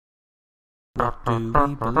What do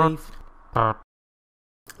we believe?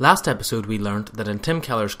 Last episode we learnt that in Tim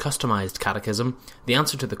Keller's customised catechism, the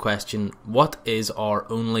answer to the question, what is our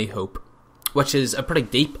only hope? Which is a pretty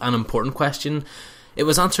deep and important question. It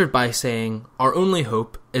was answered by saying, our only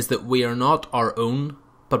hope is that we are not our own,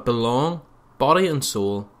 but belong, body and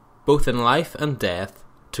soul, both in life and death,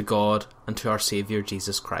 to God and to our Saviour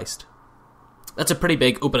Jesus Christ. That's a pretty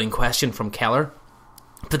big opening question from Keller.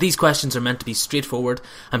 But these questions are meant to be straightforward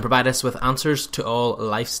and provide us with answers to all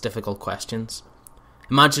life's difficult questions.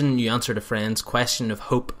 Imagine you answered a friend's question of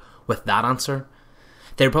hope with that answer.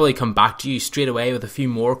 They'd probably come back to you straight away with a few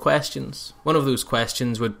more questions. One of those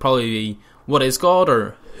questions would probably be, what is God,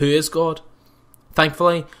 or who is God?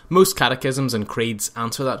 Thankfully, most catechisms and creeds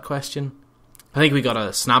answer that question. I think we got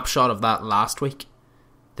a snapshot of that last week.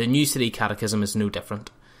 The New City Catechism is no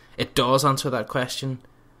different. It does answer that question,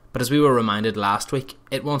 but as we were reminded last week,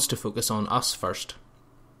 it wants to focus on us first.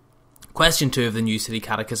 Question 2 of the New City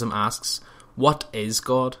Catechism asks, what is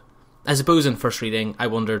God? I suppose in first reading I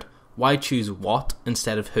wondered, why choose what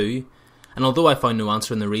instead of who? And although I found no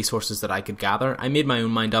answer in the resources that I could gather, I made my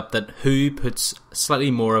own mind up that who puts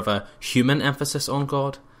slightly more of a human emphasis on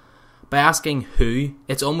God. By asking who,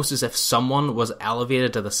 it's almost as if someone was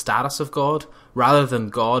elevated to the status of God, rather than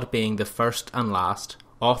God being the first and last,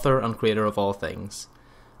 author and creator of all things.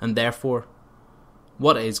 And therefore,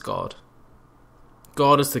 what is God?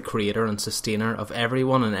 God is the creator and sustainer of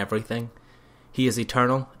everyone and everything. He is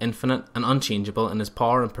eternal, infinite, and unchangeable in his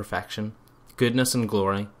power and perfection, goodness and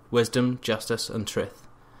glory, wisdom, justice, and truth.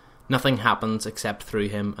 Nothing happens except through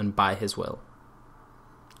him and by his will.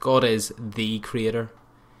 God is the creator.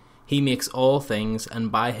 He makes all things,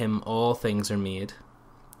 and by him all things are made.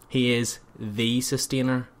 He is the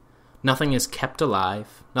sustainer. Nothing is kept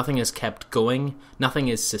alive, nothing is kept going, nothing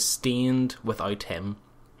is sustained without him.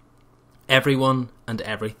 Everyone and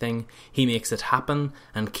everything, he makes it happen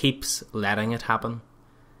and keeps letting it happen.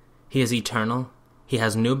 He is eternal, he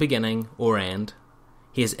has no beginning or end.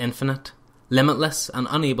 He is infinite, limitless, and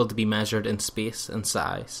unable to be measured in space and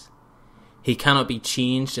size. He cannot be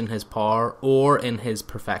changed in his power or in his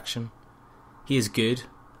perfection. He is good,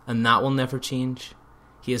 and that will never change.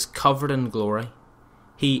 He is covered in glory.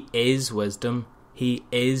 He is wisdom, he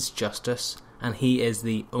is justice, and he is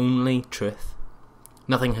the only truth.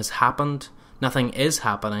 Nothing has happened, nothing is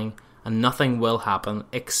happening, and nothing will happen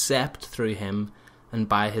except through him and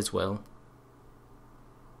by his will.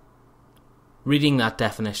 Reading that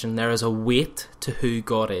definition, there is a weight to who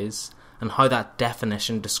God is and how that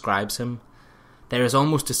definition describes him. There is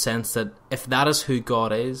almost a sense that if that is who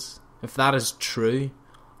God is, if that is true,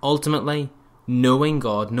 ultimately, knowing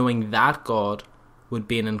God, knowing that God, would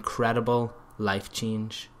be an incredible life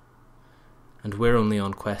change. And we're only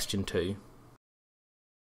on question 2.